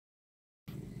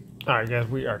Alright guys,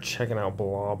 we are checking out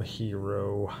Blob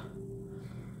Hero.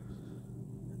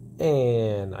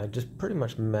 And I just pretty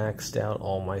much maxed out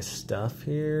all my stuff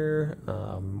here.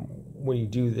 When you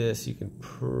do this, you can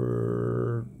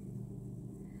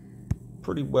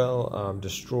pretty well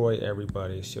destroy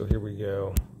everybody. So here we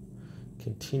go.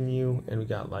 Continue, and we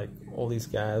got like all these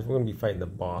guys. We're going to be fighting the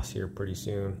boss here pretty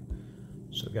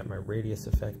soon. So I got my radius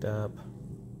effect up.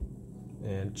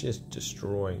 And just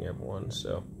destroying everyone,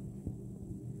 so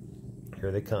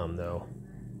here they come, though.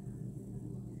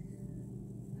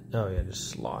 Oh yeah, just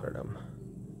slaughtered them.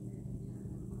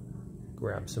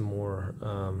 Grab some more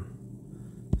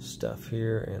stuff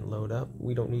here and load up.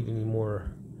 We don't need any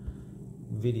more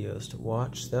videos to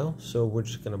watch, though, so we're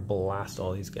just gonna blast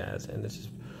all these guys. And this is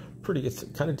it's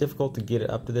kind of difficult to get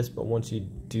it up to this, but once you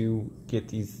do get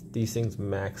these things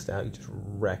maxed out, you just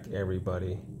wreck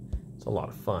everybody. It's a lot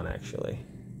of fun, actually.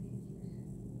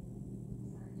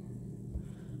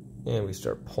 And we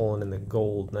start pulling in the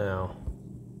gold now.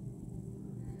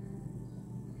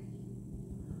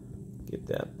 Get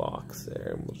that box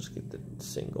there, and we'll just get the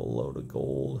single load of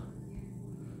gold.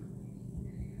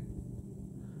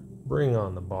 Bring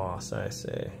on the boss, I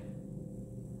say.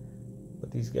 But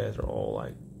these guys are all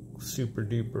like super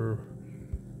duper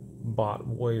bot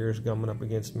warriors coming up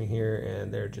against me here,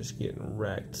 and they're just getting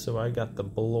wrecked. So I got the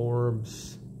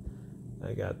Blorbs.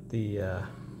 I got the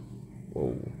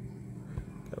whoa.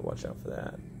 Gotta watch out for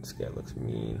that. This guy looks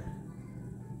mean.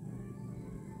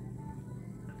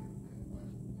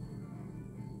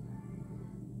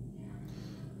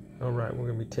 Alright, we're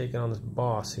gonna be taking on this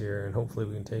boss here, and hopefully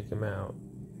we can take him out.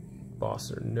 Boss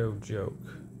are no joke.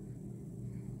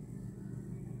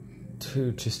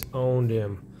 Dude just owned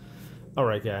him.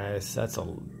 Alright guys,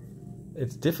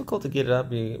 it's difficult to get it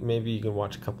up. Maybe you can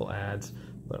watch a couple ads,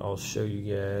 but I'll show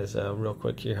you guys real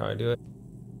quick here how I do it.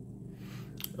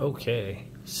 Okay,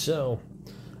 so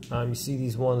you see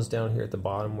these ones down here at the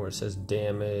bottom where it says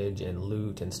damage and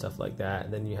loot and stuff like that,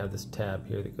 and then you have this tab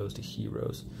here that goes to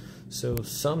heroes. So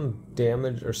some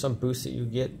damage or some boost that you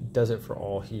get does it for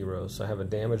all heroes. So I have a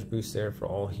damage boost there for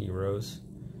all heroes.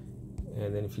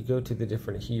 And then if you go to the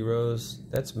different heroes,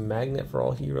 that's magnet for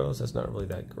all heroes. That's not really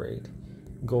that great.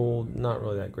 Gold, not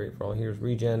really that great for all heroes.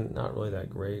 Regen, not really that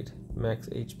great. Max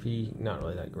HP, not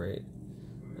really that great.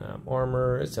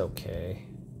 Armor, it's okay.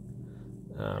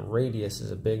 Radius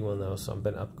is a big one though, so I've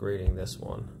been upgrading this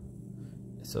one.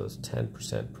 So it's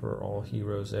 10% per all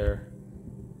heroes there.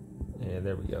 And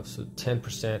there we go. So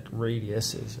 10%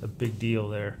 radius is a big deal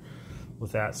there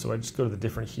with that. So I just go to the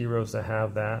different heroes that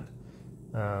have that.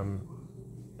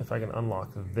 If I can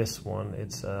unlock this one,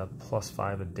 it's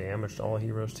 +5 of damage to all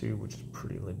heroes too, which is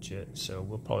pretty legit. So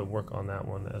we'll probably work on that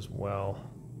one as well.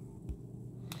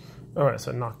 Alright,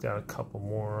 so I knocked out a couple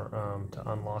more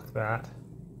to unlock that.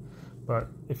 But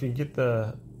if you get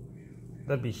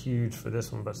that'd be huge for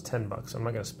this one, but it's $10. So I'm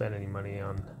not going to spend any money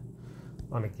on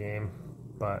a game.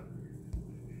 But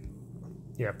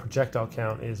yeah, projectile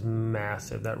count is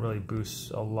massive. That really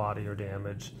boosts a lot of your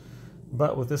damage.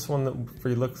 But with this one,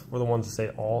 you look for the ones that say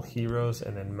all heroes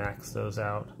and then max those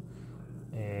out.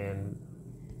 And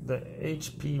the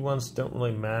HP ones don't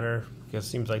really matter because it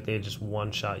seems like they just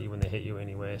one-shot you when they hit you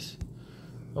anyways.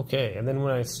 Okay, and then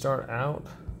when I start out,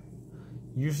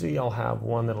 usually I'll have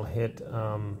one that'll hit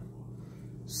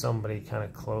somebody kind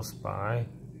of close by.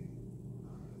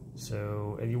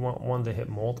 So you want one to hit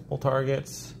multiple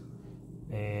targets,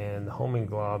 and the homing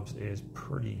globs is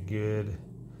pretty good,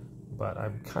 but I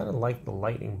kind of like the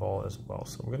lightning ball as well.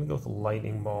 So we're going to go with the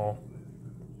lightning ball,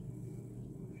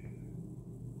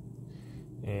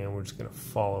 and we're just going to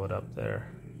follow it up there.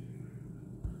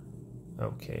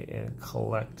 Okay, and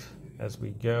collect as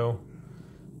we go.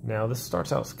 Now this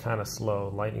starts out kind of slow.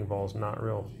 Lightning ball is not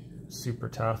real super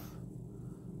tough.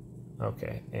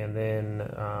 Okay, and then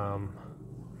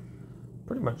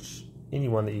pretty much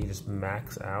anyone that you just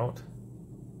max out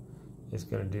is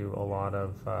going to do a lot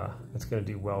of, it's going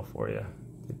to do well for you.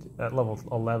 At level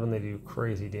 11 they do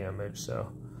crazy damage,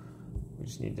 so we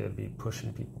just need to be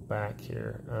pushing people back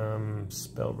here.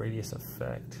 Spell radius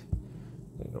effect,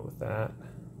 I'm going to go with that.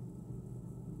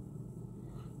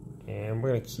 And we're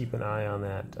going to keep an eye on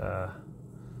that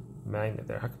magnet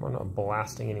there. How come I'm not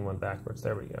blasting anyone backwards?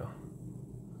 There we go.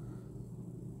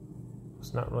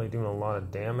 It's not really doing a lot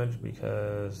of damage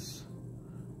because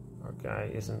our guy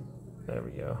isn't... There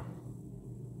we go.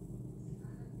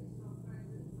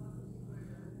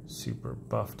 Super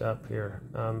buffed up here.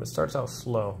 It starts out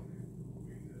slow.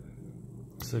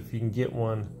 So if you can get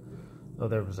one... Oh,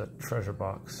 there was a treasure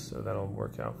box, so that'll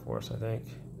work out for us, I think.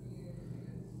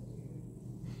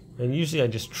 And usually I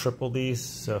just triple these,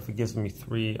 so if it gives me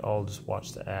 3, I'll just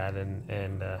watch the ad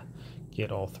and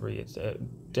get all 3. It's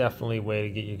definitely a way to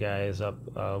get you guys up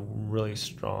really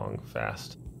strong,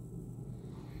 fast.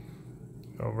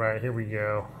 All right, here we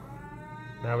go.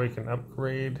 Now we can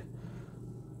upgrade.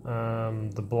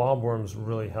 The blob worms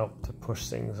really help to push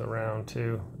things around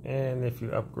too. And if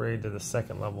you upgrade to the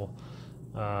 2nd level,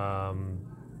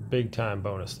 big time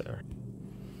bonus there.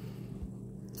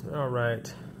 All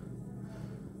right.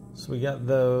 So we got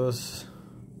those.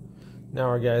 Now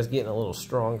our guy's getting a little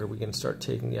stronger. We can start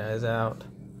taking guys out.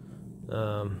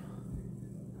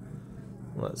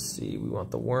 Let's see. We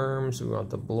want the worms. We want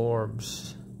the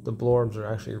blorbs. The blorbs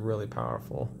are actually really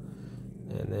powerful.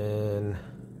 And then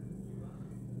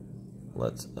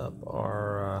let's up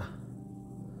our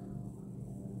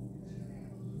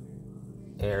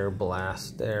air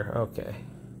blast there. Okay.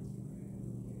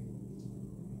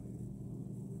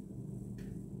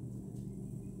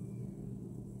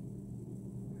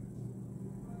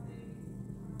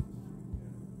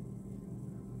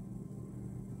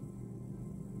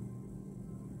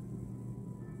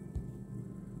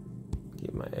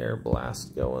 Get my air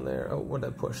blast going there. Oh, what did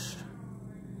I push?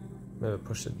 Maybe I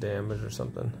pushed the damage or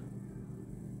something.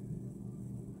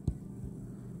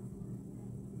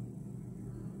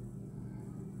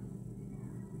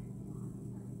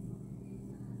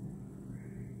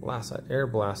 That air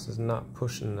blast is not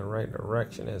pushing in the right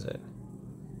direction, is it?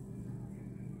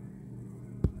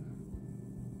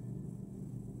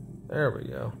 There we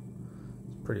go.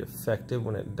 It's pretty effective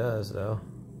when it does, though.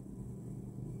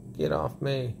 Get off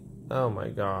me. Oh my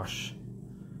gosh.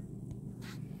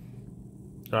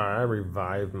 Alright, I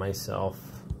revived myself.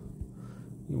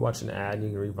 You watch an ad and you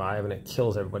can revive and it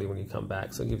kills everybody when you come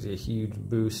back, so it gives you a huge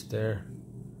boost there.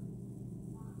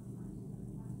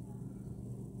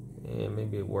 And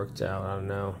maybe it worked out, I don't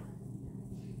know.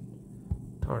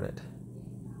 Darn it.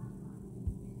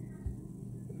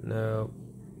 No.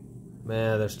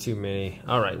 Man, there's too many.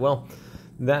 Alright, well,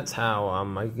 that's how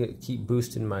I keep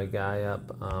boosting my guy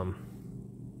up.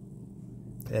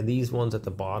 And these ones at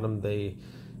the bottom, they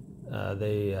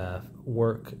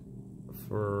work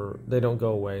for, they don't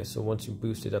go away. So once you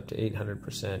boost it up to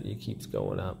 800%, it keeps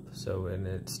going up. So, and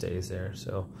it stays there.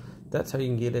 So that's how you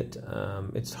can get it.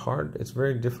 It's hard. It's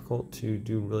very difficult to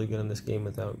do really good in this game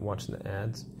without watching the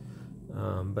ads.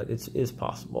 But it is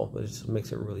possible, but it just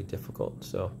makes it really difficult.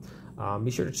 So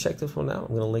be sure to check this one out. I'm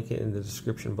going to link it in the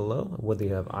description below. Whether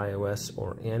you have iOS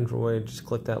or Android, just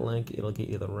click that link. It'll get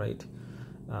you the right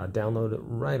download it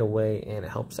right away, and it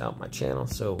helps out my channel.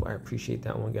 So I appreciate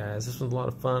that one, guys. This was a lot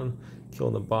of fun.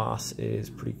 Killing the boss is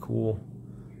pretty cool.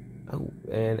 Oh,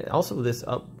 and also this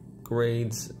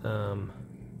upgrades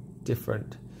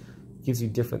different, gives you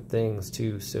different things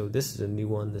too. So this is a new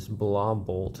one, this Blob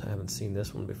bolt. I haven't seen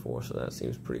this one before, so that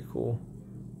seems pretty cool.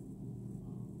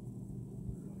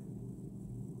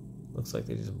 Looks like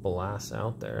they just blast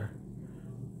out there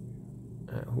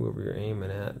at whoever you're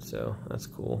aiming at, so that's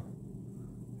cool.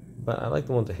 But I like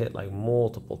the ones that hit like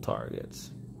multiple targets.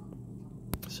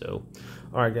 So,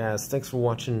 alright guys, thanks for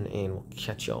watching, and we'll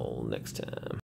catch y'all next time.